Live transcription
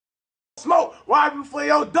smoke, rob you for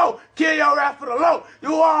your dough, kill your ass for the low.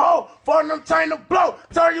 You a hoe, for them trying to blow,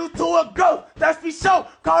 turn you to a ghost. That's for sure.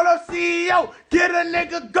 Call up CEO, get a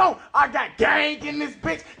nigga go. I got gang in this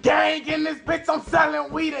bitch, gang in this bitch. I'm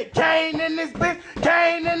selling weed and cane in this bitch,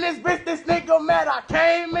 cane in this bitch. This nigga mad I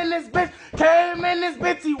came in this bitch, came in this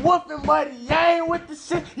bitch. He whooping, but he ain't with the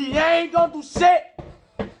shit. He ain't gonna do shit.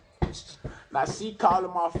 Now she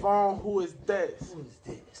calling my phone. Who is this? Who is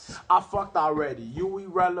this? I fucked already. You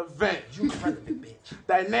irrelevant. You irrelevant, bitch.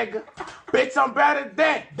 That nigga, bitch, I'm better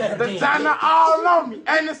than. Designer all on me,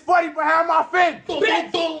 and it's 40 behind my fin.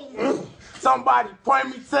 Boom, boom. Somebody point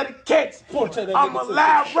me to the kitchen. I'm a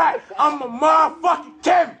lab rat. I'm a motherfucking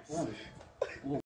chemist.